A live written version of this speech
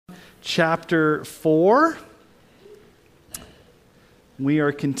chapter 4. We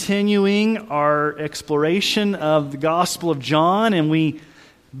are continuing our exploration of the Gospel of John, and we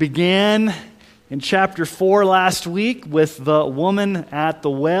began in chapter 4 last week with the woman at the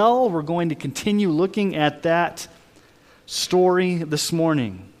well. We're going to continue looking at that story this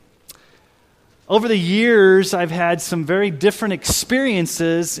morning. Over the years, I've had some very different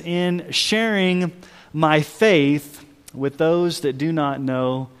experiences in sharing my faith with those that do not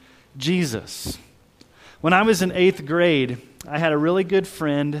know Jesus. When I was in 8th grade, I had a really good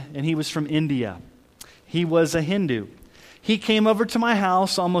friend, and he was from India. He was a Hindu. He came over to my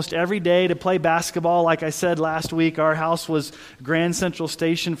house almost every day to play basketball. Like I said last week, our house was Grand Central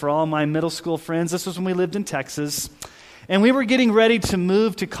Station for all my middle school friends. This was when we lived in Texas. And we were getting ready to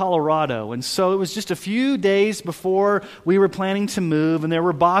move to Colorado. And so it was just a few days before we were planning to move, and there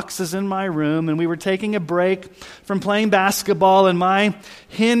were boxes in my room, and we were taking a break from playing basketball, and my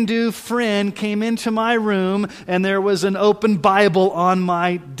Hindu friend came into my room, and there was an open Bible on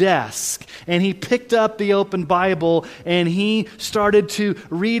my desk. And he picked up the open Bible, and he started to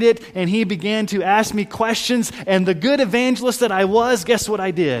read it, and he began to ask me questions, and the good evangelist that I was, guess what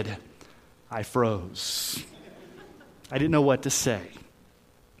I did? I froze. I didn't know what to say.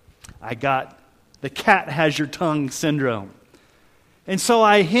 I got the cat has your tongue syndrome. And so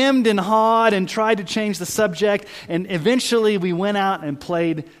I hemmed and hawed and tried to change the subject, and eventually we went out and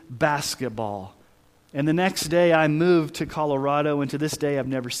played basketball. And the next day I moved to Colorado, and to this day I've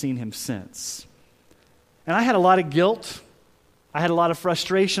never seen him since. And I had a lot of guilt. I had a lot of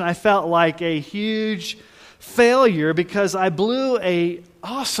frustration. I felt like a huge failure because I blew an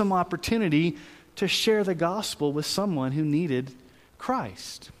awesome opportunity to share the gospel with someone who needed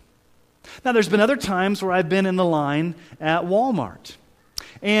Christ. Now, there's been other times where I've been in the line at Walmart.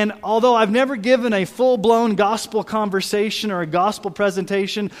 And although I've never given a full-blown gospel conversation or a gospel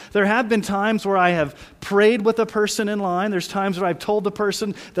presentation, there have been times where I have prayed with a person in line. There's times where I've told the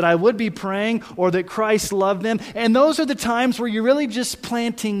person that I would be praying or that Christ loved them. And those are the times where you're really just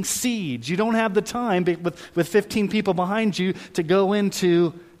planting seeds. You don't have the time with 15 people behind you to go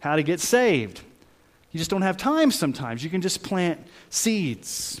into how to get saved. You just don't have time sometimes. You can just plant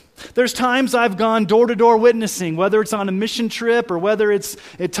seeds. There's times I've gone door-to-door witnessing, whether it's on a mission trip or whether it's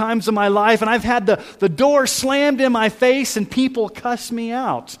at times in my life, and I've had the door slammed in my face and people cuss me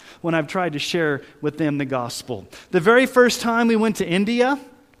out when I've tried to share with them the gospel. The very first time we went to India,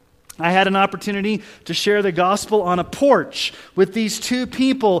 I had an opportunity to share the gospel on a porch with these two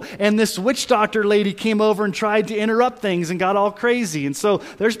people, and this witch doctor lady came over and tried to interrupt things and got all crazy. And so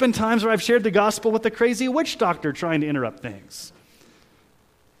there's been times where I've shared the gospel with a crazy witch doctor trying to interrupt things.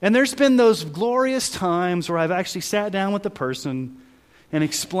 And there's been those glorious times where I've actually sat down with the person and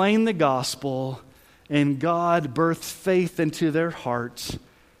explained the gospel, and God birthed faith into their hearts,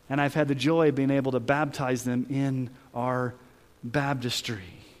 and I've had the joy of being able to baptize them in our baptistry.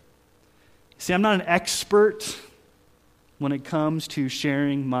 See, I'm not an expert when it comes to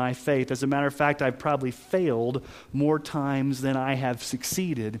sharing my faith. As a matter of fact, I've probably failed more times than I have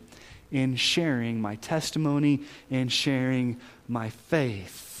succeeded in sharing my testimony and sharing my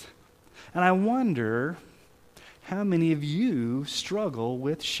faith. And I wonder how many of you struggle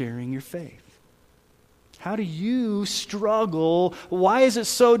with sharing your faith. How do you struggle? Why is it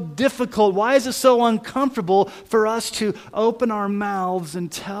so difficult? Why is it so uncomfortable for us to open our mouths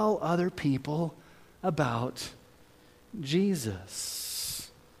and tell other people about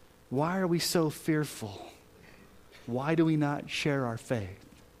Jesus? Why are we so fearful? Why do we not share our faith?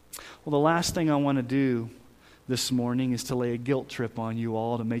 Well, the last thing I want to do this morning is to lay a guilt trip on you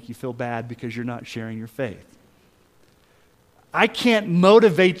all to make you feel bad because you're not sharing your faith. I can't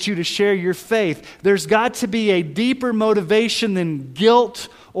motivate you to share your faith. There's got to be a deeper motivation than guilt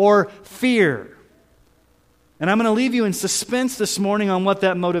or fear. And I'm going to leave you in suspense this morning on what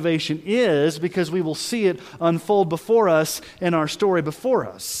that motivation is, because we will see it unfold before us in our story before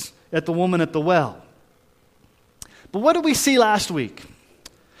us at the woman at the well. But what did we see last week?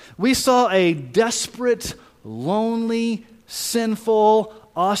 We saw a desperate, lonely, sinful,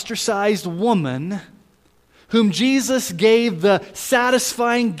 ostracized woman whom Jesus gave the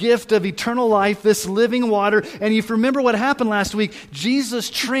satisfying gift of eternal life, this living water. And if you remember what happened last week, Jesus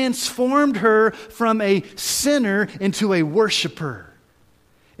transformed her from a sinner into a worshiper.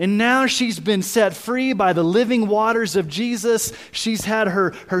 And now she's been set free by the living waters of Jesus. She's had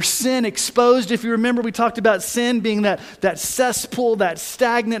her sin exposed. If you remember, we talked about sin being that cesspool, that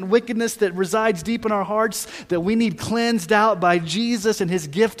stagnant wickedness that resides deep in our hearts that we need cleansed out by Jesus and His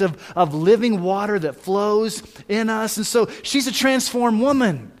gift of living water that flows in us. And so she's a transformed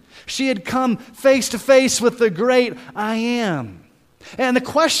woman. She had come face to face with the great I Am. And the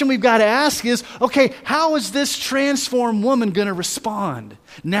question we've got to ask is, okay, how is this transformed woman going to respond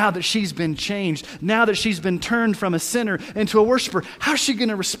now that she's been changed, now that she's been turned from a sinner into a worshiper? How's she going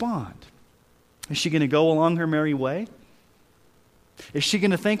to respond? Is she going to go along her merry way? Is she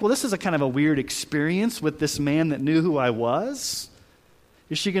going to think, well, this is a kind of a weird experience with this man that knew who I was?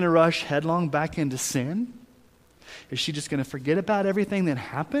 Is she going to rush headlong back into sin? Is she just going to forget about everything that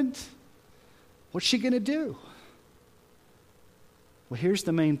happened? What's she going to do? Well, here's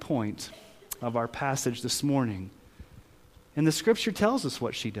the main point of our passage this morning. And the scripture tells us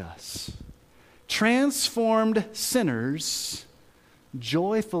what she does. Transformed sinners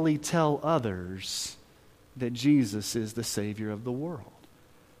joyfully tell others that Jesus is the Savior of the world.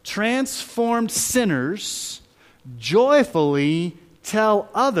 Transformed sinners joyfully tell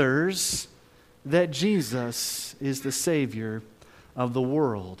others that Jesus is the Savior of the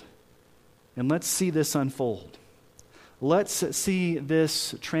world. And let's see this unfold. Let's see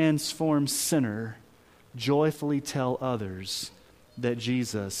this transformed sinner joyfully tell others that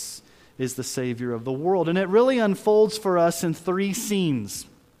Jesus is the Savior of the world. And it really unfolds for us in three scenes,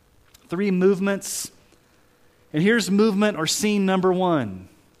 three movements. And here's movement or scene number one: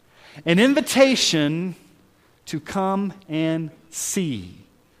 an invitation to come and see.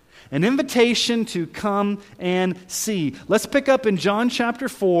 An invitation to come and see. Let's pick up in John chapter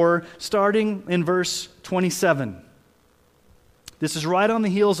 4, starting in verse 27. This is right on the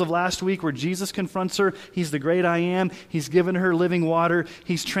heels of last week where Jesus confronts her. He's the great I am. He's given her living water.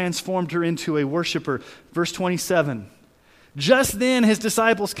 He's transformed her into a worshiper. Verse 27. Just then his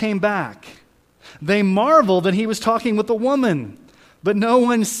disciples came back. They marveled that he was talking with a woman. But no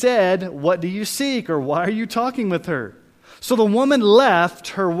one said, "What do you seek?" or "Why are you talking with her?" So the woman left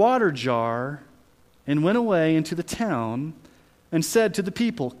her water jar and went away into the town and said to the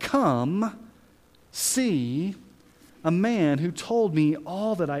people, "Come, see a man who told me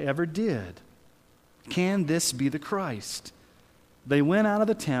all that I ever did. Can this be the Christ?" They went out of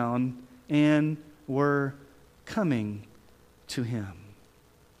the town and were coming to him.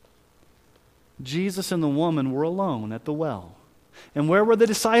 Jesus and the woman were alone at the well. And where were the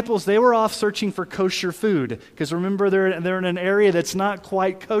disciples? They were off searching for kosher food. Because remember, they're in an area that's not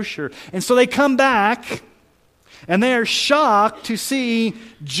quite kosher. And so they come back, and they are shocked to see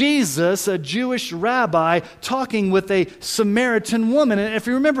Jesus, a Jewish rabbi, talking with a Samaritan woman. And if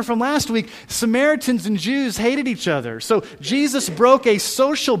you remember from last week, Samaritans and Jews hated each other. So Jesus broke a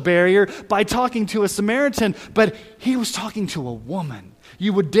social barrier by talking to a Samaritan, but he was talking to a woman.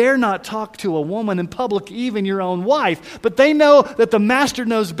 You would dare not talk to a woman in public, even your own wife. But they know that the master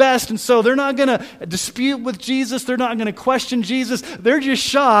knows best, and so they're not going to dispute with Jesus. They're not going to question Jesus. They're just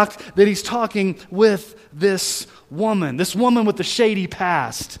shocked that he's talking with this woman with the shady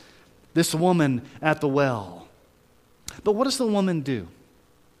past, this woman at the well. But what does the woman do?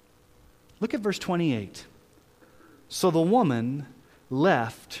 Look at verse 28. So the woman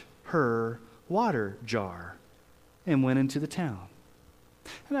left her water jar and went into the town.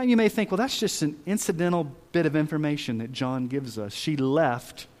 And now you may think, well, that's just an incidental bit of information that John gives us. She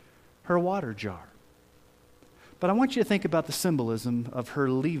left her water jar. But I want you to think about the symbolism of her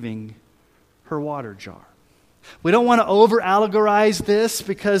leaving her water jar. We don't want to over-allegorize this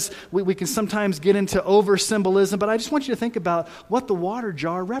because we can sometimes get into over-symbolism, but I just want you to think about what the water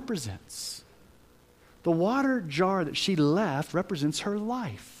jar represents. The water jar that she left represents her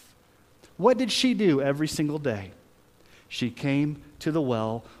life. What did she do every single day? She came to the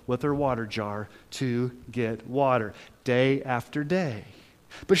well with her water jar to get water day after day.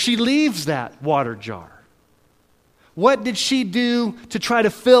 But she leaves that water jar. What did she do to try to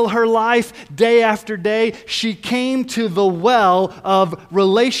fill her life day after day? She came to the well of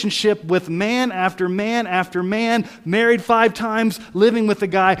relationship with man after man after man, married 5 times, living with a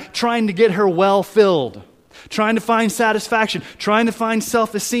guy, trying to get her well filled. Trying to find satisfaction, trying to find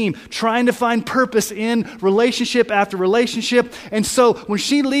self-esteem, trying to find purpose in relationship after relationship. And so when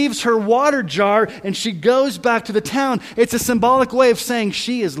she leaves her water jar and she goes back to the town, it's a symbolic way of saying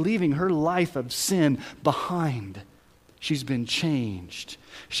she is leaving her life of sin behind. She's been changed.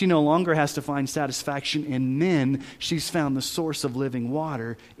 She no longer has to find satisfaction in men. She's found the source of living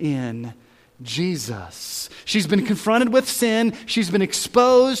water in Jesus. She's been confronted with sin, she's been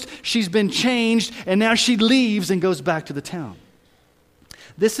exposed, she's been changed, and now she leaves and goes back to the town.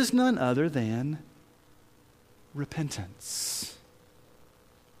 This is none other than repentance.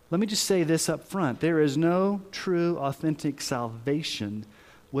 Let me just say this up front. There is no true, authentic salvation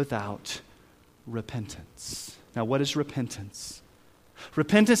without repentance. Now, what is repentance?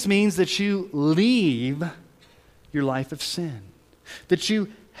 Repentance means that you leave your life of sin, that you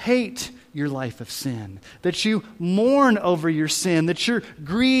hate your life of sin, that you mourn over your sin, that you're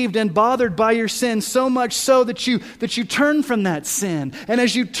grieved and bothered by your sin, so much so that you turn from that sin. And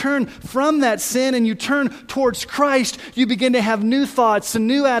as you turn from that sin and you turn towards Christ, you begin to have new thoughts and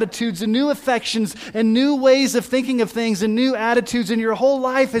new attitudes and new affections and new ways of thinking of things and new attitudes, and your whole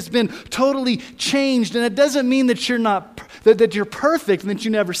life has been totally changed. And it doesn't mean that you're you're perfect and that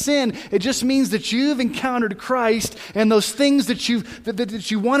you never sin. It just means that you've encountered Christ, and those things that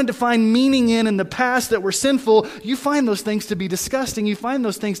you wanted to find meaning in the past that were sinful, you find those things to be disgusting. You find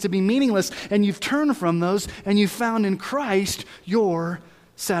those things to be meaningless, and you've turned from those, and you've found in Christ your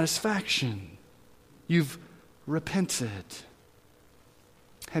satisfaction. You've repented.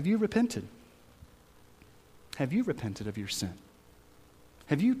 Have you repented? Have you repented of your sin?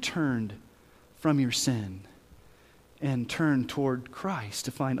 Have you turned from your sin and turned toward Christ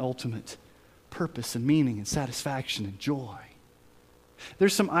to find ultimate purpose and meaning and satisfaction and joy?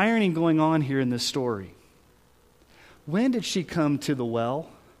 There's some irony going on here in this story. When did she come to the well?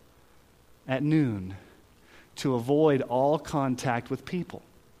 At noon, to avoid all contact with people.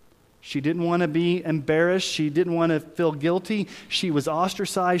 She didn't want to be embarrassed. She didn't want to feel guilty. She was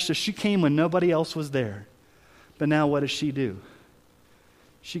ostracized, so she came when nobody else was there. But now what does she do?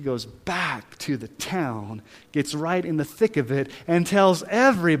 She goes back to the town, gets right in the thick of it, and tells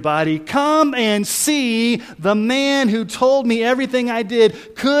everybody, "Come and see the man who told me everything I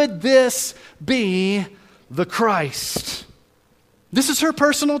did. Could this be the Christ?" This is her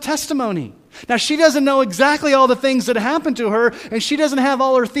personal testimony. Now, she doesn't know exactly all the things that happened to her, and she doesn't have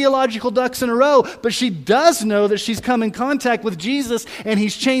all her theological ducks in a row, but she does know that she's come in contact with Jesus, and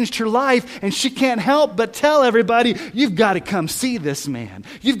he's changed her life, and she can't help but tell everybody, "You've got to come see this man.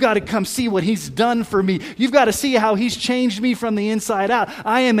 You've got to come see what he's done for me. You've got to see how he's changed me from the inside out.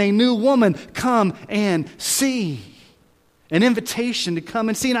 I am a new woman. Come and see." An invitation to come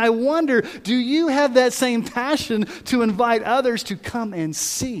and see. And I wonder, do you have that same passion to invite others to come and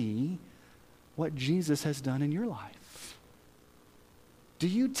see what Jesus has done in your life? Do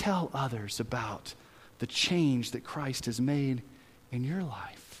you tell others about the change that Christ has made in your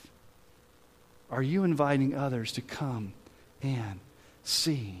life? Are you inviting others to come and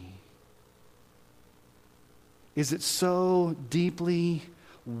see? Is it so deeply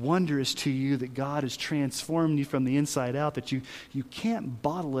wondrous to you that God has transformed you from the inside out that you can't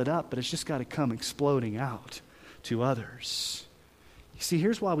bottle it up, but it's just got to come exploding out to others? You see,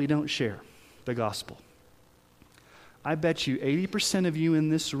 here's why we don't share the gospel. I bet you 80% of you in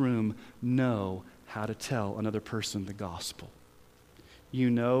this room know how to tell another person the gospel.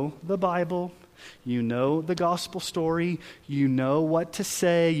 You know the Bible. You know the gospel story. You know what to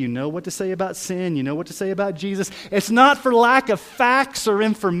say. You know what to say about sin. You know what to say about Jesus. It's not for lack of facts or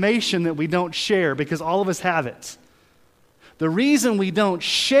information that we don't share, because all of us have it. The reason we don't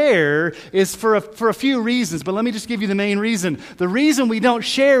share is for a few reasons, but let me just give you the main reason. The reason we don't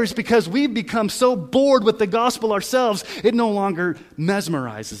share is because we've become so bored with the gospel ourselves, it no longer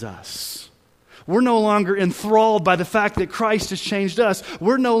mesmerizes us. We're no longer enthralled by the fact that Christ has changed us.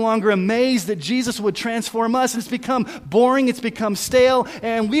 We're no longer amazed that Jesus would transform us. It's become boring, it's become stale,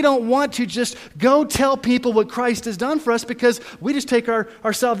 and we don't want to just go tell people what Christ has done for us, because we just take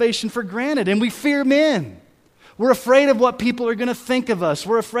our salvation for granted, and we fear men. We're afraid of what people are going to think of us.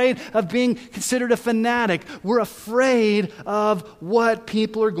 We're afraid of being considered a fanatic. We're afraid of what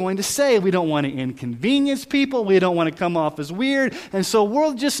people are going to say. We don't want to inconvenience people. We don't want to come off as weird. And so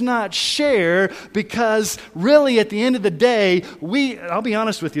we'll just not share, because really at the end of the day, I'll be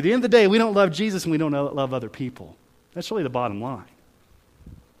honest with you, at the end of the day, we don't love Jesus and we don't love other people. That's really the bottom line.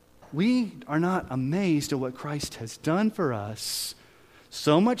 We are not amazed at what Christ has done for us,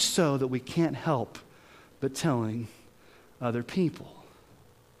 so much so that we can't help but telling other people.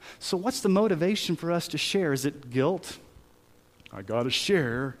 So what's the motivation for us to share? Is it guilt? I got to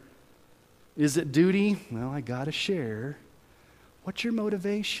share. Is it duty? Well, I got to share. What's your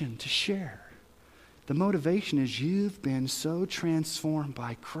motivation to share? The motivation is you've been so transformed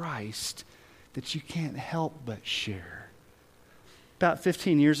by Christ that you can't help but share. About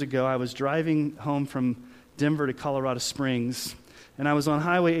 15 years ago, I was driving home from Denver to Colorado Springs, and I was on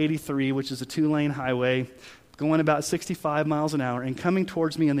Highway 83, which is a 2-lane highway, going about 65 miles an hour, and coming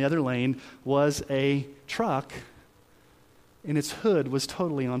towards me in the other lane was a truck, and its hood was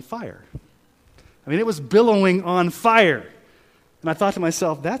totally on fire. I mean, it was billowing on fire. And I thought to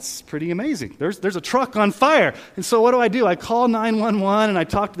myself, that's pretty amazing. There's a truck on fire. And so what do? I call 911, and I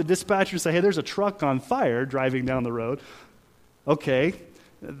talk to the dispatcher and say, hey, there's a truck on fire driving down the road. Okay.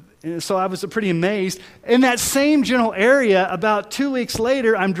 And so I was pretty amazed. In that same general area, about 2 weeks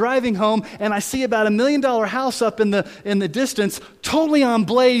later, I'm driving home and I see about $1 million house up in the distance, totally on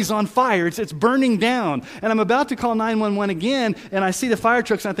blaze, on fire. It's burning down. And I'm about to call 911 again, and I see the fire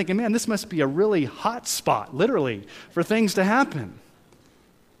trucks, and I'm thinking, man, this must be a really hot spot, literally, for things to happen.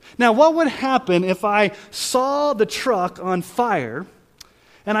 Now, what would happen if I saw the truck on fire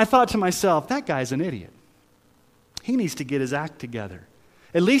and I thought to myself, that guy's an idiot. He needs to get his act together.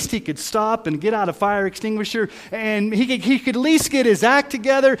 At least he could stop and get out a fire extinguisher, and he could at least get his act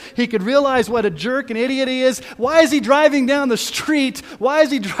together. He could realize what a jerk and idiot he is. Why is he driving down the street? Why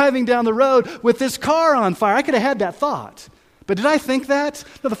is he driving down the road with this car on fire? I could have had that thought. But did I think that?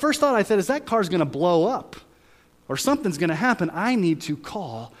 No, the first thought I said is that car's going to blow up or something's going to happen. I need to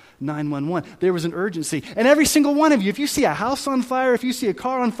call 911. There was an urgency. And every single one of you, if you see a house on fire, if you see a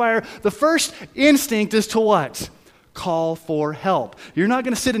car on fire, the first instinct is to what? Call for help. You're not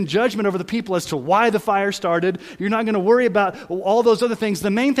going to sit in judgment over the people as to why the fire started. You're not going to worry about all those other things. The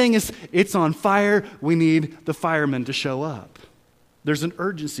main thing is it's on fire. We need the firemen to show up. There's an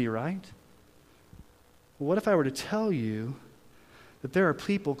urgency, right? Well, what if I were to tell you that there are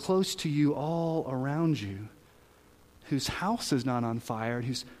people close to you all around you whose house is not on fire,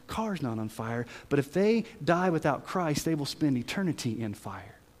 whose car is not on fire, but if they die without Christ, they will spend eternity in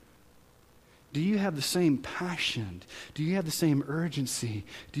fire? Do you have the same passion? Do you have the same urgency?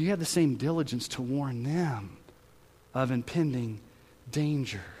 Do you have the same diligence to warn them of impending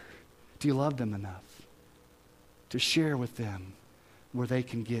danger? Do you love them enough to share with them where they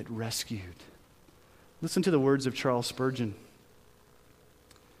can get rescued? Listen to the words of Charles Spurgeon.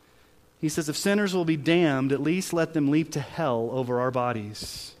 He says, if sinners will be damned, at least let them leap to hell over our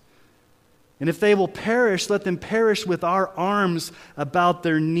bodies. And if they will perish, let them perish with our arms about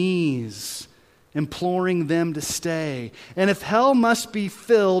their knees, imploring them to stay. And if hell must be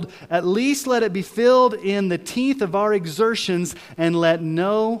filled, at least let it be filled in the teeth of our exertions, and let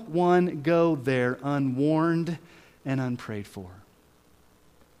no one go there unwarned and unprayed for.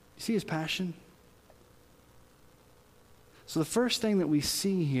 You see his passion? So the first thing that we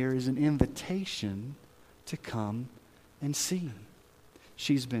see here is an invitation to come and see.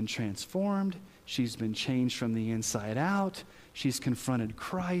 She's been transformed. She's been changed from the inside out. She's confronted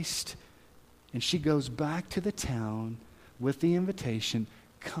Christ. And she goes back to the town with the invitation,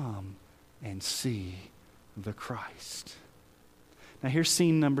 come and see the Christ. Now here's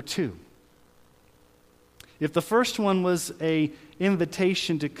scene number 2. If the first one was an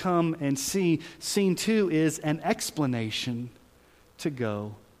invitation to come and see, scene 2 is an explanation to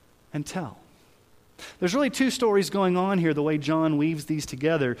go and tell. There's really 2 stories going on here, the way John weaves these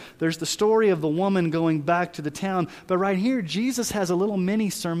together. There's the story of the woman going back to the town, but right here, Jesus has a little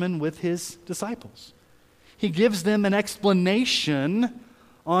mini sermon with his disciples. He gives them an explanation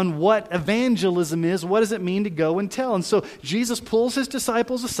on what evangelism is, what does it mean to go and tell. And so Jesus pulls his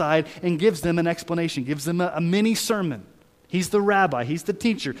disciples aside and gives them an explanation, gives them a mini sermon. He's the rabbi, he's the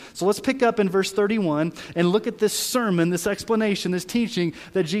teacher. So let's pick up in verse 31 and look at this sermon, this explanation, this teaching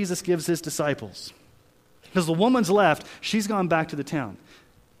that Jesus gives his disciples. Because the woman's left, she's gone back to the town.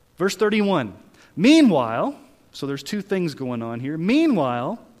 Verse 31, meanwhile, so there's 2 things going on here.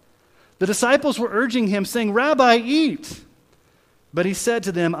 Meanwhile, the disciples were urging him, saying, Rabbi, eat. But he said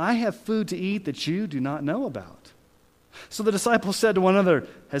to them, I have food to eat that you do not know about. So the disciples said to one another,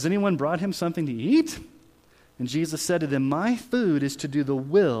 has anyone brought him something to eat? And Jesus said to them, my food is to do the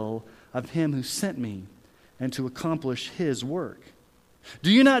will of him who sent me and to accomplish his work.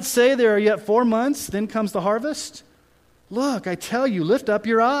 Do you not say there are yet 4 months, then comes the harvest? Look, I tell you, lift up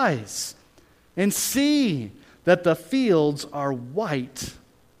your eyes and see that the fields are white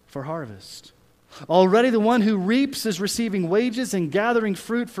for harvest. Already the one who reaps is receiving wages and gathering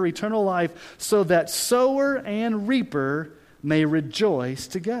fruit for eternal life, so that sower and reaper may rejoice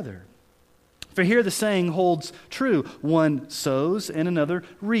together. For here the saying holds true, one sows and another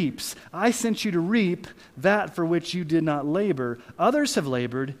reaps. I sent you to reap that for which you did not labor. Others have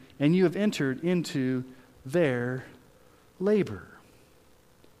labored, and you have entered into their labor.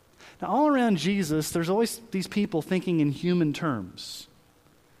 Now, all around Jesus, there's always these people thinking in human terms.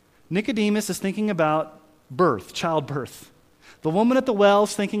 Nicodemus is thinking about birth, childbirth. The woman at the well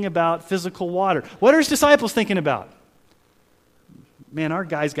is thinking about physical water. What are his disciples thinking about? Man, our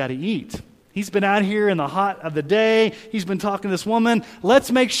guy's got to eat. He's been out here in the hot of the day. He's been talking to this woman.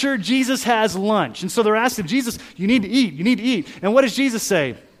 Let's make sure Jesus has lunch. And so they're asking, Jesus, you need to eat. You need to eat. And what does Jesus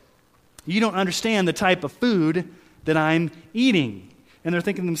say? You don't understand the type of food that I'm eating. And they're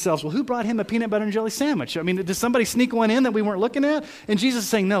thinking to themselves, well, who brought him a peanut butter and jelly sandwich? I mean, did somebody sneak one in that we weren't looking at? And Jesus is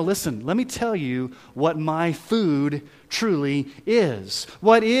saying, no, listen, let me tell you what my food truly is.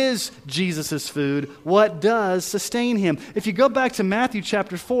 What is Jesus' food? What does sustain him? If you go back to Matthew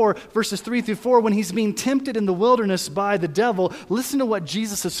chapter 4, verses 3 through 4, when he's being tempted in the wilderness by the devil, listen to what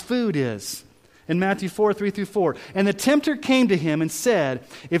Jesus' food is. In Matthew 4, 3 through 4. And the tempter came to him and said,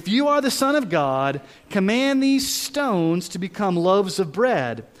 if you are the Son of God, command these stones to become loaves of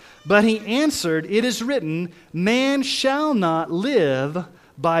bread. But he answered, it is written, man shall not live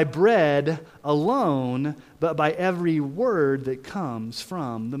by bread alone, but by every word that comes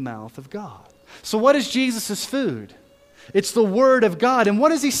from the mouth of God. So what is Jesus' food? It's the Word of God. And what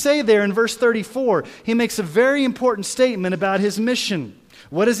does he say there in verse 34? He makes a very important statement about his mission.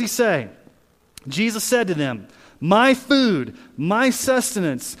 What does he say? Jesus said to them, my food, my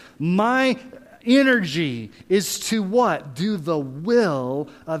sustenance, my energy is to what? Do the will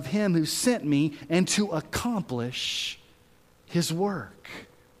of him who sent me and to accomplish his work.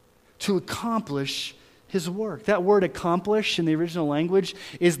 To accomplish his work. That word accomplish in the original language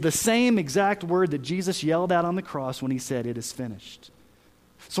is the same exact word that Jesus yelled out on the cross when he said, it is finished.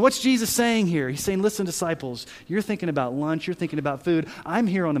 So what's Jesus saying here? He's saying, listen, disciples, you're thinking about lunch, you're thinking about food. I'm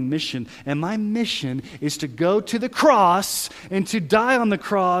here on a mission, and my mission is to go to the cross and to die on the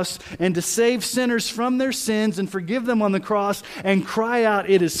cross and to save sinners from their sins and forgive them on the cross and cry out,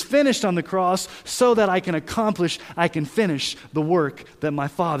 it is finished on the cross so that I can finish the work that my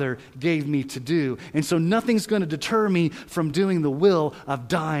Father gave me to do. And so nothing's going to deter me from doing the will of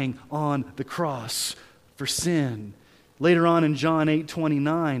dying on the cross for sin. Later on in John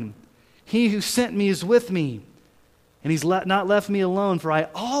 8:29, he who sent me is with me, and he's not left me alone, for I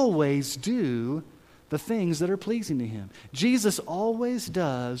always do the things that are pleasing to him. Jesus always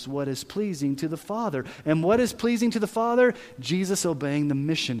does what is pleasing to the Father. And what is pleasing to the Father? Jesus obeying the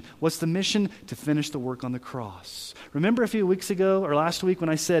mission. What's the mission? To finish the work on the cross. Remember a few weeks ago, or last week, when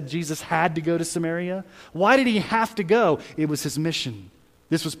I said Jesus had to go to Samaria? Why did he have to go? It was his mission.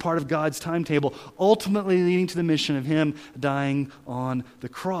 This was part of God's timetable, ultimately leading to the mission of him dying on the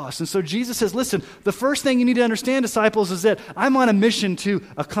cross. And so Jesus says, listen, the first thing you need to understand, disciples, is that I'm on a mission to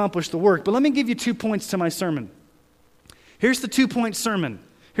accomplish the work. But let me give you 2 points to my sermon. Here's the 2-point sermon.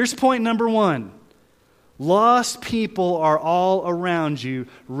 Here's point number 1. Lost people are all around you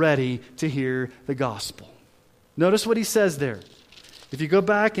ready to hear the gospel. Notice what he says there. If you go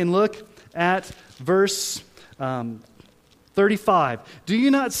back and look at verse 35. Do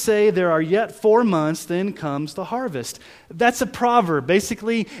you not say there are yet 4 months, then comes the harvest? That's a proverb.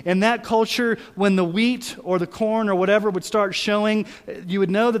 Basically, in that culture, when the wheat or the corn or whatever would start showing, you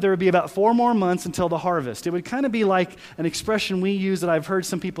would know that there would be about 4 more months until the harvest. It would kind of be like an expression we use that I've heard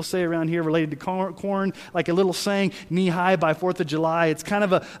some people say around here related to corn, like a little saying, knee high by 4th of July. It's kind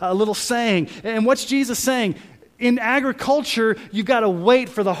of a little saying. And what's Jesus saying? In agriculture, you got to wait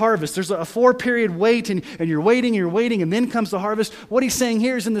for the harvest. There's a 4-period wait, and you're waiting, and then comes the harvest. What he's saying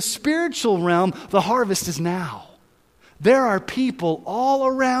here is in the spiritual realm, the harvest is now. There are people all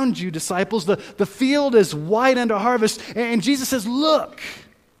around you, disciples. The field is white unto harvest. And Jesus says, look,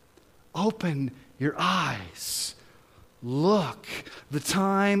 open your eyes. Look, the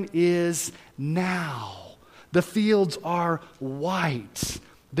time is now. The fields are white.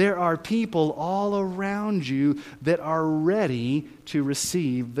 There are people all around you that are ready to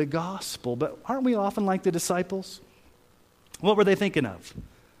receive the gospel. But aren't we often like the disciples? What were they thinking of?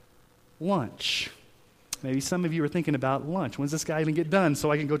 Lunch. Maybe some of you are thinking about lunch. When's this guy going to get done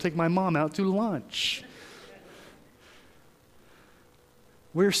so I can go take my mom out to lunch?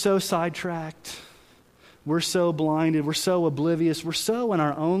 We're so sidetracked. We're so blinded. We're so oblivious. We're so in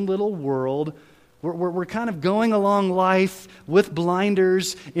our own little world. We're kind of going along life with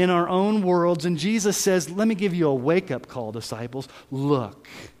blinders in our own worlds. And Jesus says, let me give you a wake-up call, disciples. Look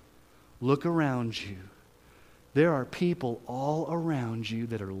around you. There are people all around you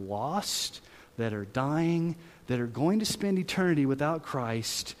that are lost, that are dying, that are going to spend eternity without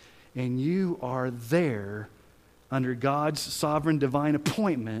Christ. And you are there under God's sovereign divine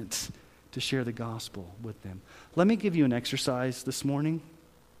appointment to share the gospel with them. Let me give you an exercise this morning.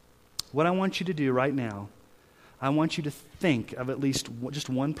 What I want you to do right now, I want you to think of at least just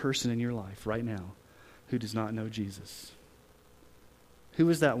one person in your life right now who does not know Jesus. Who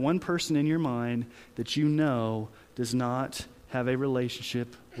is that one person in your mind that you know does not have a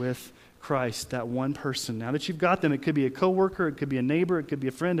relationship with Christ? That one person. Now that you've got them, it could be a coworker, it could be a neighbor, it could be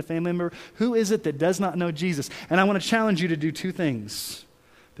a friend, a family member. Who is it that does not know Jesus? And I want to challenge you to do 2 things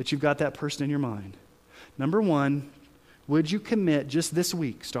that you've got that person in your mind. Number 1, would you commit just this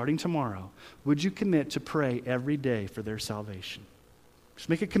week, starting tomorrow, would you commit to pray every day for their salvation? Just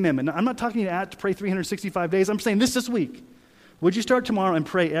make a commitment. Now, I'm not talking to pray 365 days. I'm saying this week. Would you start tomorrow and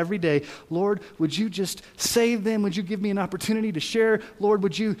pray every day? Lord, would you just save them? Would you give me an opportunity to share? Lord,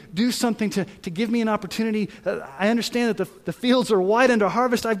 would you do something to give me an opportunity? I understand that the fields are wide unto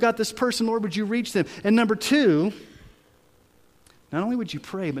harvest. I've got this person. Lord, would you reach them? And number two, not only would you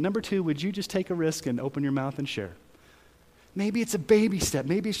pray, but number two, would you just take a risk and open your mouth and share? Maybe it's a baby step.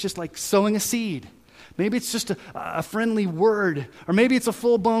 Maybe it's just like sowing a seed. Maybe it's just a friendly word. Or maybe it's a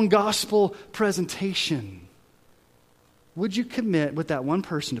full-blown gospel presentation. Would you commit with that one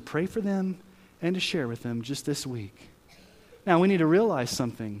person to pray for them and to share with them just this week? Now, we need to realize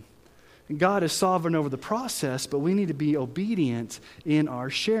something. God is sovereign over the process, but we need to be obedient in our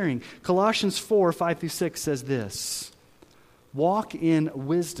sharing. Colossians 4, 5 through 6 says this: walk in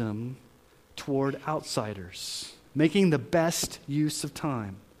wisdom toward outsiders, making the best use of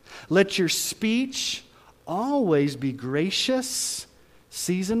time. Let your speech always be gracious,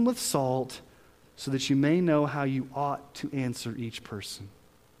 seasoned with salt, so that you may know how you ought to answer each person.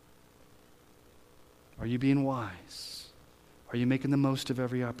 Are you being wise? Are you making the most of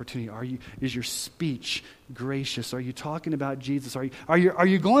every opportunity? Is your speech gracious? Are you talking about Jesus? Are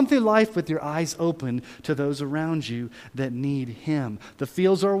you going through life with your eyes open to those around you that need Him? The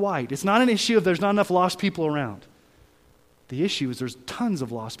fields are white. It's not an issue if there's not enough lost people around. The issue is there's tons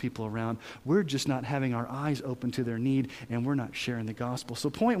of lost people around. We're just not having our eyes open to their need, and we're not sharing the gospel. So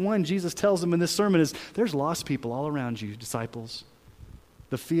point one, Jesus tells them in this sermon is, there's lost people all around you, disciples.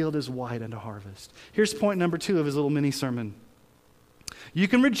 The field is white unto harvest. Here's point number two of his little mini sermon. You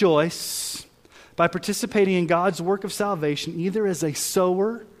can rejoice by participating in God's work of salvation either as a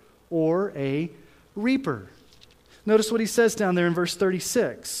sower or a reaper. Notice what he says down there in verse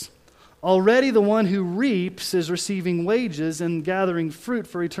 36. Already the one who reaps is receiving wages and gathering fruit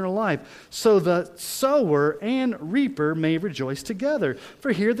for eternal life. So the sower and reaper may rejoice together.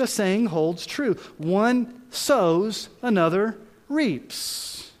 For here the saying holds true. One sows, another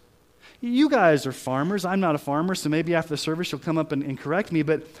reaps. You guys are farmers. I'm not a farmer, so maybe after the service you'll come up and correct me.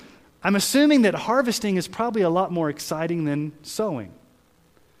 But I'm assuming that harvesting is probably a lot more exciting than sowing.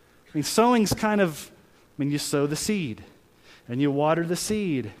 I mean, sowing's you sow the seed and you water the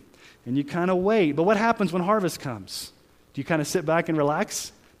seed. And you kind of wait. But what happens when harvest comes? Do you kind of sit back and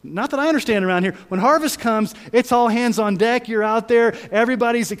relax? Not that I understand around here. When harvest comes, it's all hands on deck. You're out there.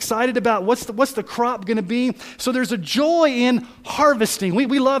 Everybody's excited about what's the crop going to be. So there's a joy in harvesting.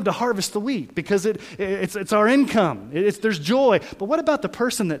 We love to harvest the wheat because it's our income. There's joy. But what about the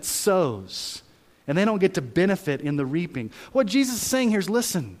person that sows and they don't get to benefit in the reaping? What Jesus is saying here is,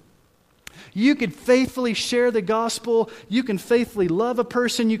 listen, you can faithfully share the gospel. You can faithfully love a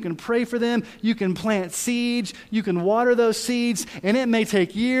person. You can pray for them. You can plant seeds. You can water those seeds. And it may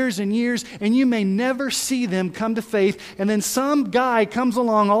take years and years, and you may never see them come to faith. And then some guy comes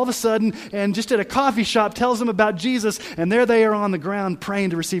along all of a sudden and just at a coffee shop tells them about Jesus, and there they are on the ground praying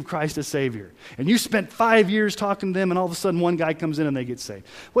to receive Christ as Savior. And you spent 5 years talking to them, and all of a sudden one guy comes in and they get saved.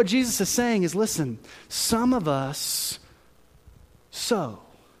 What Jesus is saying is, listen, some of us sow.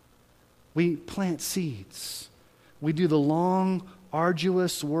 We plant seeds. We do the long,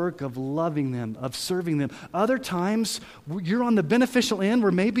 arduous work of loving them, of serving them. Other times, you're on the beneficial end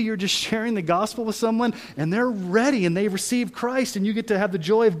where maybe you're just sharing the gospel with someone and they're ready and they receive Christ and you get to have the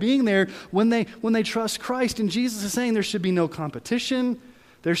joy of being there when they trust Christ. And Jesus is saying there should be no competition.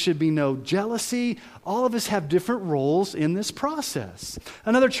 There should be no jealousy. All of us have different roles in this process.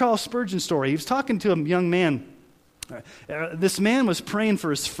 Another Charles Spurgeon story. He was talking to a young man. This man was praying for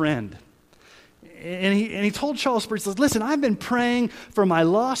his friend. And he told Charles Spurgeon, he says, listen, I've been praying for my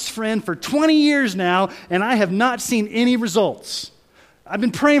lost friend for 20 years now, and I have not seen any results. I've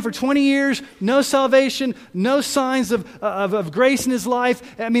been praying for 20 years, no salvation, no signs of grace in his life.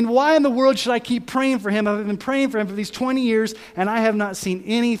 I mean, why in the world should I keep praying for him? I've been praying for him for these 20 years, and I have not seen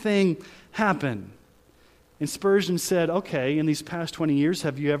anything happen. And Spurgeon said, okay, in these past 20 years,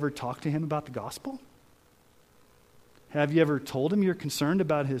 have you ever talked to him about the gospel? Have you ever told him you're concerned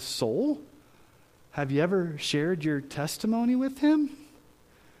about his soul? Have you ever shared your testimony with him?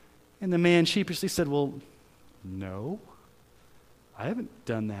 And the man sheepishly said, well, no, I haven't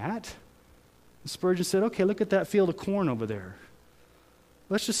done that. And Spurgeon said, okay, look at that field of corn over there.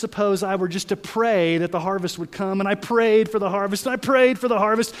 Let's just suppose I were just to pray that the harvest would come, and I prayed for the harvest, and I prayed for the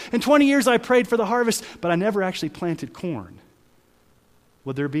harvest. In 20 years I prayed for the harvest, but I never actually planted corn.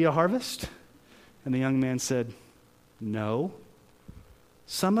 Would there be a harvest? And the young man said, no.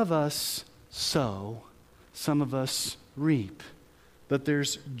 Some of us sow, some of us reap. But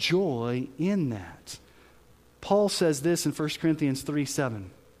there's joy in that. Paul says this in 1 Corinthians 3:7.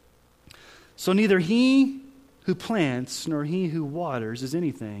 So neither he who plants nor he who waters is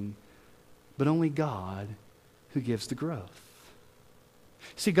anything, but only God who gives the growth.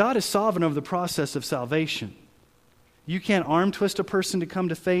 See, God is sovereign over the process of salvation. You can't arm twist a person to come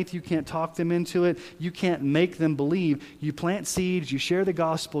to faith. You can't talk them into it. You can't make them believe. You plant seeds, you share the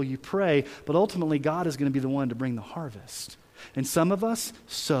gospel, you pray, but ultimately God is going to be the one to bring the harvest. And some of us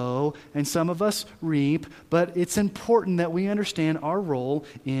sow, and some of us reap, but it's important that we understand our role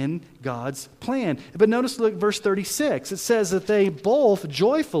in God's plan. But notice, look, verse 36. It says that they both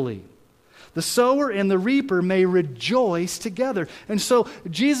joyfully, the sower and the reaper, may rejoice together. And so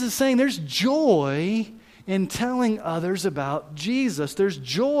Jesus is saying there's joy in telling others about Jesus. There's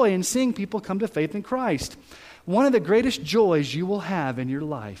joy in seeing people come to faith in Christ. One of the greatest joys you will have in your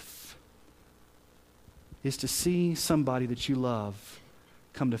life is to see somebody that you love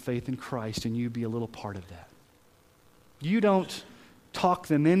come to faith in Christ and you be a little part of that. You don't talk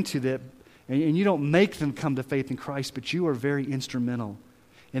them into that, and you don't make them come to faith in Christ, but you are very instrumental.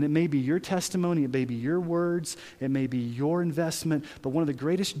 And it may be your testimony, it may be your words, it may be your investment, but one of the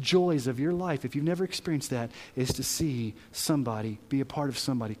greatest joys of your life, if you've never experienced that, is to see somebody, be a part of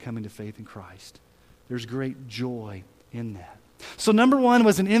somebody coming to faith in Christ. There's great joy in that. So number one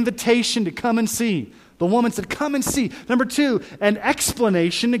was an invitation to come and see. The woman said, come and see. Number two, an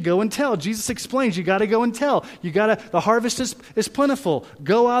explanation to go and tell. Jesus explains, you got to go and tell. The harvest is plentiful.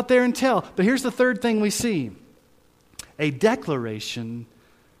 Go out there and tell. But here's the third thing we see. A declaration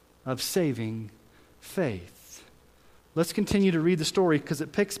of saving faith. Let's continue to read the story because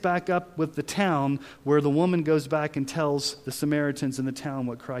it picks back up with the town where the woman goes back and tells the Samaritans in the town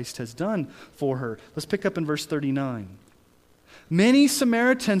what Christ has done for her. Let's pick up in verse 39. Many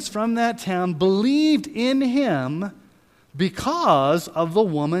Samaritans from that town believed in him because of the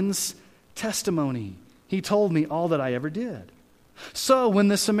woman's testimony. He told me all that I ever did. So when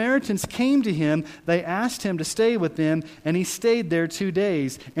the Samaritans came to him, they asked him to stay with them, and he stayed there 2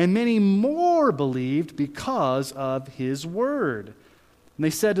 days. And many more believed because of his word. And they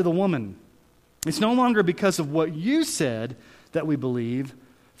said to the woman, it's no longer because of what you said that we believe,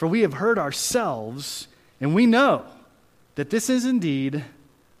 for we have heard ourselves, and we know that this is indeed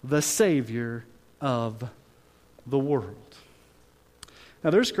the Savior of the world. Now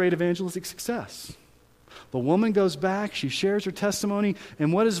there's great evangelistic success. The woman goes back, she shares her testimony,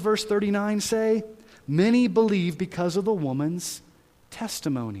 and what does verse 39 say? Many believe because of the woman's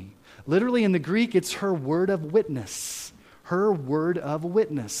testimony. Literally in the Greek, it's her word of witness. Her word of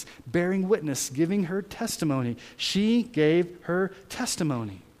witness, bearing witness, giving her testimony. She gave her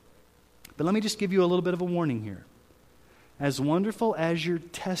testimony. But let me just give you a little bit of a warning here. As wonderful as your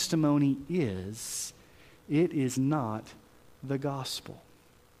testimony is, it is not the gospel.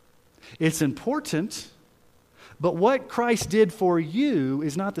 It's important, but what Christ did for you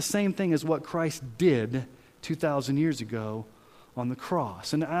is not the same thing as what Christ did 2,000 years ago on the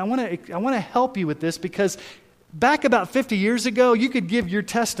cross. And I want to help you with this because back about 50 years ago, you could give your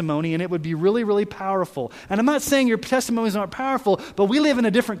testimony and it would be really, really powerful. And I'm not saying your testimonies aren't powerful, but we live in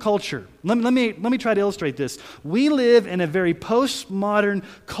a different culture. Let me try to illustrate this. We live in a very postmodern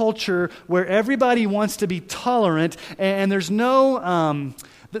culture where everybody wants to be tolerant, and there's no...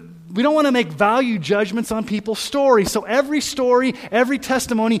 we don't want to make value judgments on people's stories. So every story, every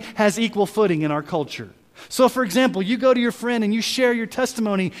testimony has equal footing in our culture. So for example, you go to your friend and you share your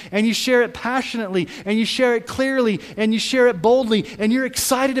testimony and you share it passionately and you share it clearly and you share it boldly and you're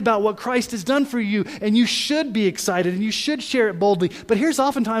excited about what Christ has done for you, and you should be excited and you should share it boldly. But here's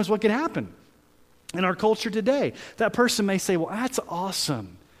oftentimes what can happen in our culture today. That person may say, well, that's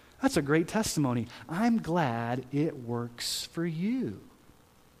awesome. That's a great testimony. I'm glad it works for you.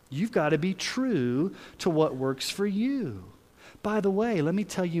 You've got to be true to what works for you. By the way, let me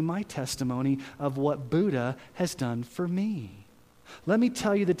tell you my testimony of what Buddha has done for me. Let me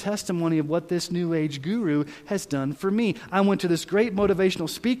tell you the testimony of what this New Age guru has done for me. I went to this great motivational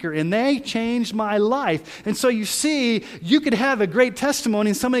speaker and they changed my life. And so you see, you could have a great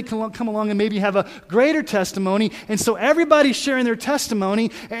testimony and somebody can come along and maybe have a greater testimony. And so everybody's sharing their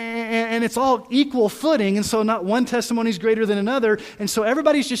testimony and it's all equal footing. And so not one testimony is greater than another. And so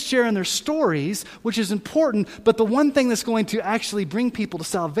everybody's just sharing their stories, which is important. But the one thing that's going to actually bring people to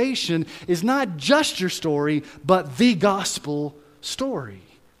salvation is not just your story, but the gospel story.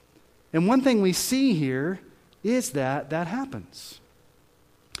 And one thing we see here is that happens.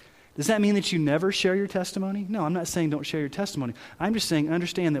 Does that mean that you never share your testimony? No, I'm not saying don't share your testimony. I'm just saying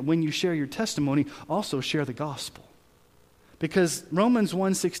understand that when you share your testimony, also share the gospel. Because Romans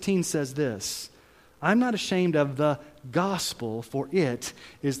 1:16 says this, I'm not ashamed of the gospel, for it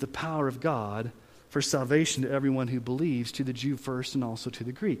is the power of God for salvation to everyone who believes, to the Jew first and also to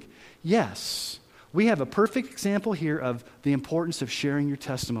the Greek. Yes, We have a perfect example here of the importance of sharing your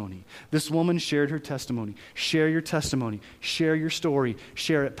testimony. This woman shared her testimony. Share your testimony. Share your story.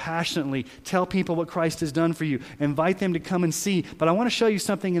 Share it passionately. Tell people what Christ has done for you. Invite them to come and see. But I want to show you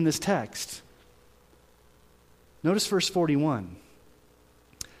something in this text. Notice verse 41.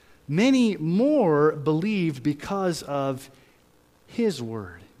 Many more believed because of his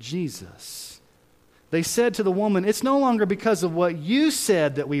word, Jesus. They said to the woman, it's no longer because of what you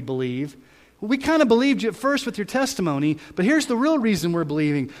said that we believe. We kind of believed you at first with your testimony, but here's the real reason we're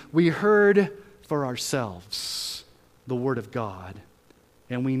believing. We heard for ourselves the word of God,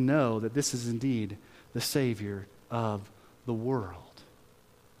 and we know that this is indeed the Savior of the world.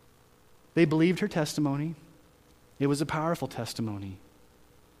 They believed her testimony. It was a powerful testimony.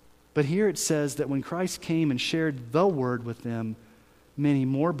 But here it says that when Christ came and shared the word with them, many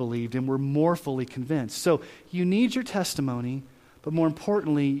more believed and were more fully convinced. So you need your testimony, but more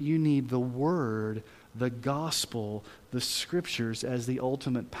importantly, you need the word, the gospel, the scriptures as the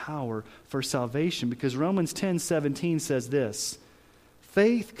ultimate power for salvation. Because Romans 10:17 says this,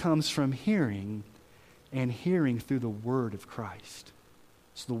 faith comes from hearing, and hearing through the word of Christ.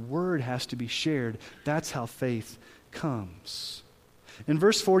 So the word has to be shared. That's how faith comes. In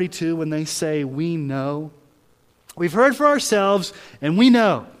verse 42, when they say, we know, we've heard for ourselves and we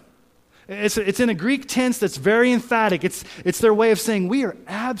know. It's in a Greek tense that's very emphatic. It's their way of saying we are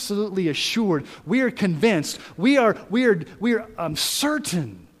absolutely assured. We are convinced. We are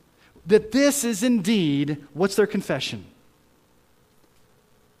certain that this is indeed, what's their confession?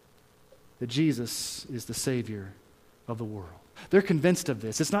 That Jesus is the Savior of the world. They're convinced of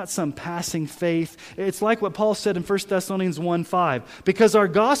this. It's not some passing faith. It's like what Paul said in 1 Thessalonians 1:5. Because our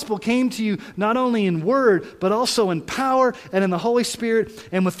gospel came to you not only in word, but also in power and in the Holy Spirit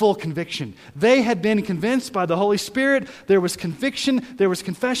and with full conviction. They had been convinced by the Holy Spirit. There was conviction. There was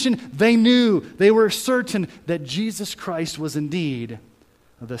confession. They knew. They were certain that Jesus Christ was indeed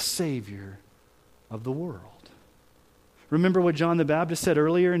the Savior of the world. Remember what John the Baptist said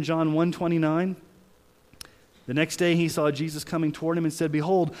earlier in John 1:29? The next day he saw Jesus coming toward him and said,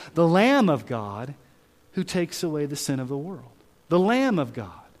 behold, the Lamb of God who takes away the sin of the world. The Lamb of God.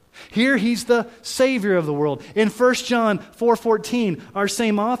 Here he's the Savior of the world. In 1 John 4:14, our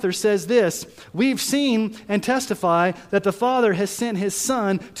same author says this, we've seen and testify that the Father has sent his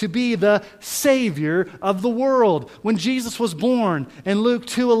Son to be the Savior of the world. When Jesus was born in Luke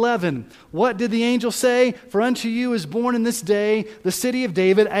 2:11, what did the angel say? For unto you is born in this day, the city of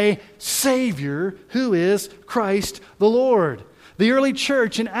David, a Savior who is Christ the Lord. The early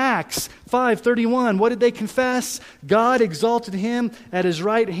church in Acts 5:31, what did they confess? God exalted him at his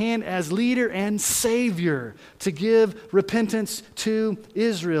right hand as leader and Savior to give repentance to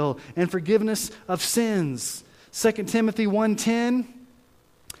Israel and forgiveness of sins. 2 Timothy 1:10,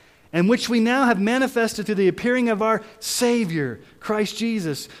 and which we now have manifested through the appearing of our Savior, Christ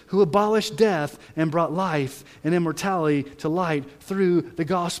Jesus, who abolished death and brought life and immortality to light through the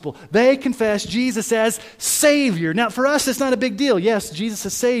gospel. They confess Jesus as Savior. Now, for us, it's not a big deal. Yes, Jesus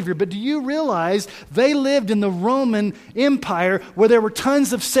is Savior, but do you realize they lived in the Roman Empire where there were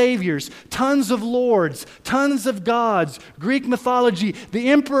tons of saviors, tons of lords, tons of gods, Greek mythology. The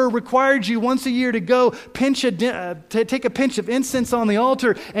emperor required you once a year to go take a pinch of incense on the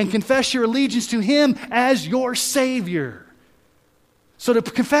altar and confess your allegiance to him as your Savior. So to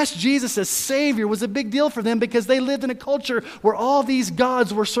confess Jesus as Savior was a big deal for them because they lived in a culture where all these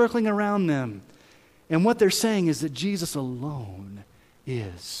gods were circling around them. And what they're saying is that Jesus alone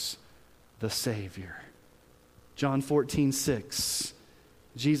is the Savior. John 14:6,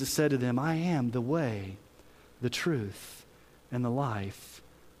 Jesus said to them, I am the way, the truth, and the life.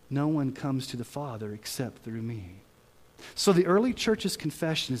 No one comes to the Father except through me. So the early church's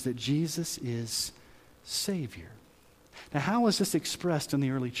confession is that Jesus is Savior. Now, how was this expressed in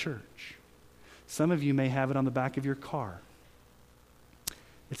the early church? Some of you may have it on the back of your car.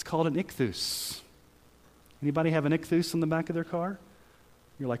 It's called an ichthus. Anybody have an ichthus on the back of their car?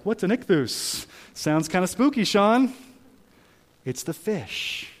 You're like, what's an ichthus? Sounds kind of spooky, Sean. It's the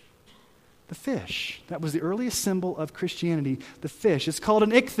fish. The fish. That was the earliest symbol of Christianity, the fish. It's called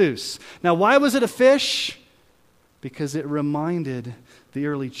an ichthus. Now, why was it a fish? Because it reminded the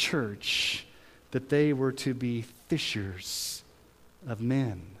early church that they were to be fishers of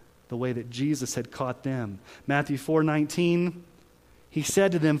men, the way that Jesus had caught them. Matthew 4:19, he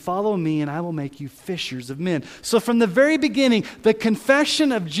said to them, follow me and I will make you fishers of men. So from the very beginning, the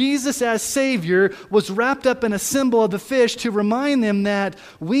confession of Jesus as Savior was wrapped up in a symbol of the fish to remind them that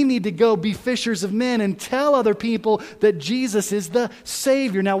we need to go be fishers of men and tell other people that Jesus is the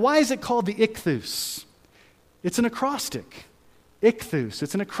Savior. Now, why is it called the ichthus? It's an acrostic. ichthus.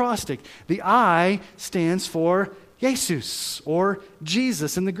 It's an acrostic. The I stands for Jesus, or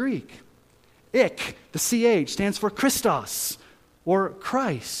Jesus in the Greek. Ich, the CH, stands for Christos, or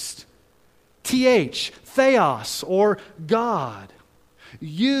Christ. TH, Theos, or God.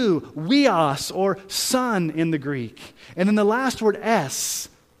 You, Weos, or Son in the Greek. And then the last word S,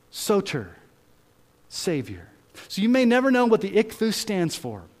 Soter, Savior. So you may never know what the ichthus stands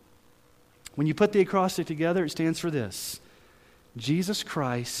for. When you put the acrostic together, it stands for this: Jesus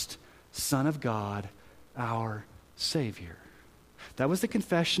Christ, Son of God, our Savior. That was the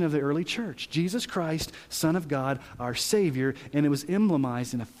confession of the early church. Jesus Christ, Son of God, our Savior, and it was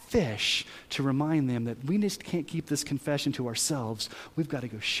emblemized in a fish to remind them that we just can't keep this confession to ourselves. We've got to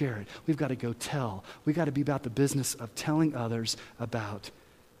go share it. We've got to go tell. We've got to be about the business of telling others about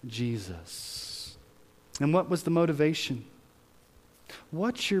Jesus. And what was the motivation?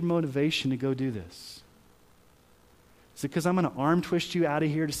 What's your motivation to go do this? Is it because I'm going to arm twist you out of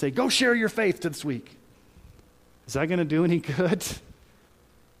here to say, go share your faith this week? Is that going to do any good?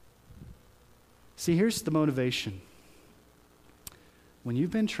 See, here's the motivation. When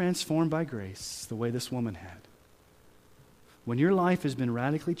you've been transformed by grace, the way this woman had, when your life has been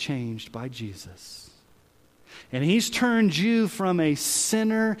radically changed by Jesus, and He's turned you from a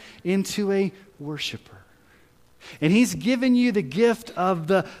sinner into a worshiper, and He's given you the gift of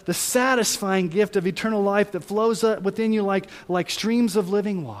the satisfying gift of eternal life that flows up within you like streams of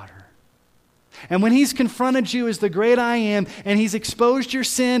living water. And when He's confronted you as the great I Am, and He's exposed your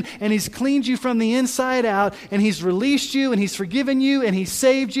sin, and He's cleaned you from the inside out, and He's released you, and He's forgiven you, and He's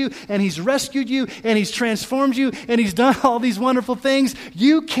saved you, and He's rescued you, and He's transformed you, and He's done all these wonderful things,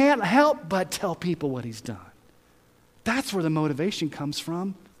 you can't help but tell people what He's done. That's where the motivation comes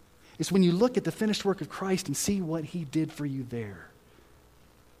from. It's when you look at the finished work of Christ and see what He did for you there.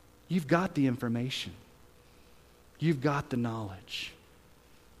 You've got the information. You've got the knowledge.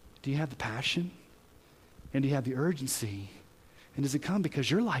 Do you have the passion? And do you have the urgency? And does it come because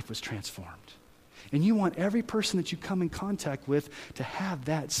your life was transformed? And you want every person that you come in contact with to have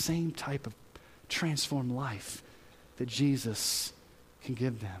that same type of transformed life that Jesus can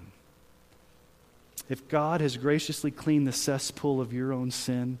give them. If God has graciously cleaned the cesspool of your own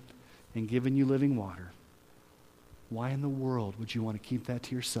sin and given you living water, why in the world would you want to keep that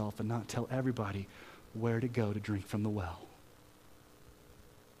to yourself and not tell everybody where to go to drink from the well?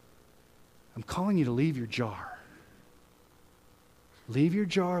 I'm calling you to leave your jar. Leave your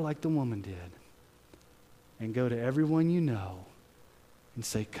jar like the woman did and go to everyone you know and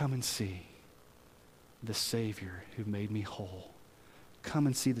say, come and see the Savior who made me whole. Come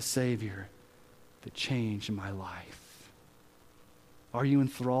and see the Savior that changed my life. Are you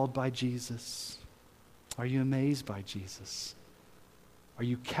enthralled by Jesus? Are you amazed by Jesus? Are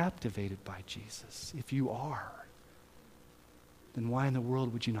you captivated by Jesus? If you are, then why in the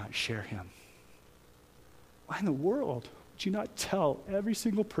world would you not share Him? Why in the world would you not tell every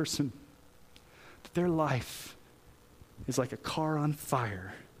single person that their life is like a car on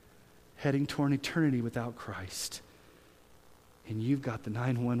fire heading toward eternity without Christ? And you've got the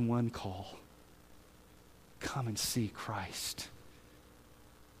 911 call. Come and see Christ.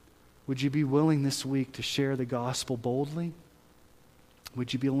 Would you be willing this week to share the gospel boldly?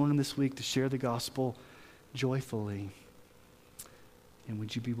 Would you be willing this week to share the gospel joyfully? And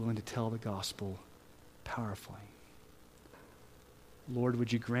would you be willing to tell the gospel powerfully? Lord,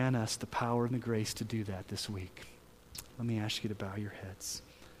 would you grant us the power and the grace to do that this week? Let me ask you to bow your heads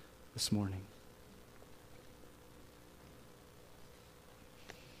this morning.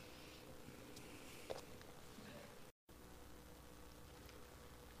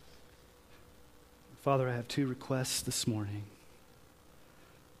 Father, I have two requests this morning.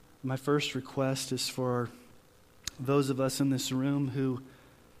 My first request is for those of us in this room who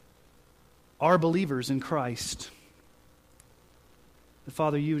are believers in Christ. That,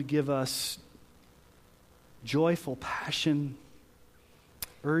 Father, you would give us joyful passion,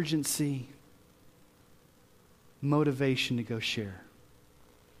 urgency, motivation to go share.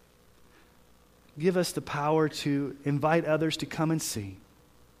 Give us the power to invite others to come and see.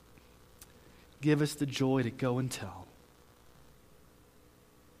 Give us the joy to go and tell.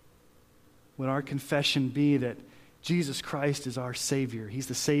 Would our confession be that Jesus Christ is our Savior. He's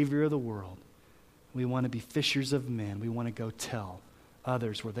the Savior of the world. We want to be fishers of men. We want to go tell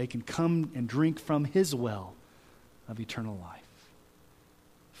others where they can come and drink from His well of eternal life.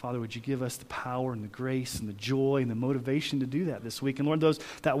 Father, would you give us the power and the grace and the joy and the motivation to do that this week? And Lord,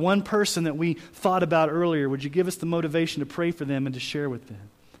 that one person that we thought about earlier, would you give us the motivation to pray for them and to share with them?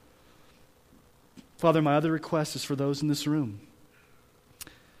 Father, my other request is for those in this room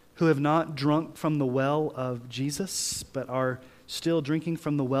who have not drunk from the well of Jesus, but are still drinking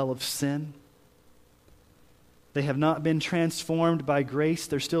from the well of sin. They have not been transformed by grace.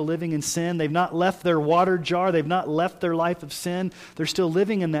 They're still living in sin. They've not left their water jar. They've not left their life of sin. They're still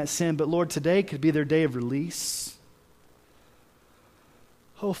living in that sin. But Lord, today could be their day of release.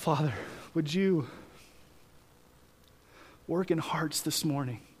 Oh, Father, would you work in hearts this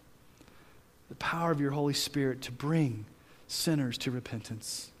morning, the power of your Holy Spirit to bring sinners to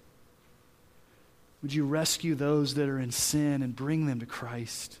repentance. Would you rescue those that are in sin and bring them to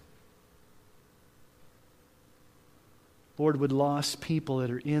Christ? Lord, would lost people that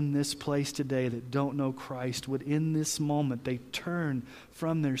are in this place today that don't know Christ, would in this moment they turn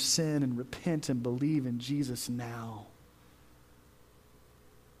from their sin and repent and believe in Jesus now?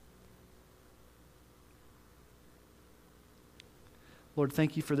 Lord,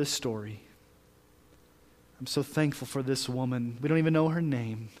 thank you for this story. I'm so thankful for this woman. We don't even know her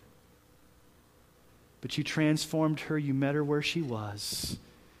name. But you transformed her. You met her where she was.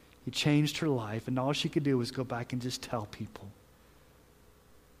 You changed her life. And all she could do was go back and just tell people.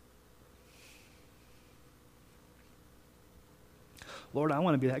 Lord, I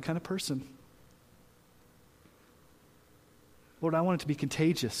want to be that kind of person. Lord, I want it to be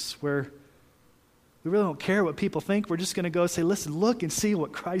contagious, where we really don't care what people think. We're just going to go say, listen, look and see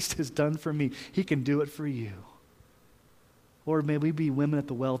what Christ has done for me. He can do it for you. Lord, may we be women at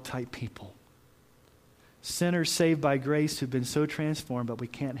the well type people. Sinners saved by grace who've been so transformed, but we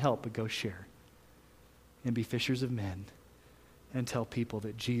can't help but go share and be fishers of men and tell people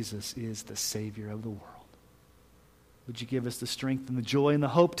that Jesus is the Savior of the world. Would you give us the strength and the joy and the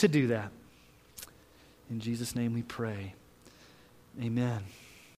hope to do that? In Jesus' name we pray. Amen.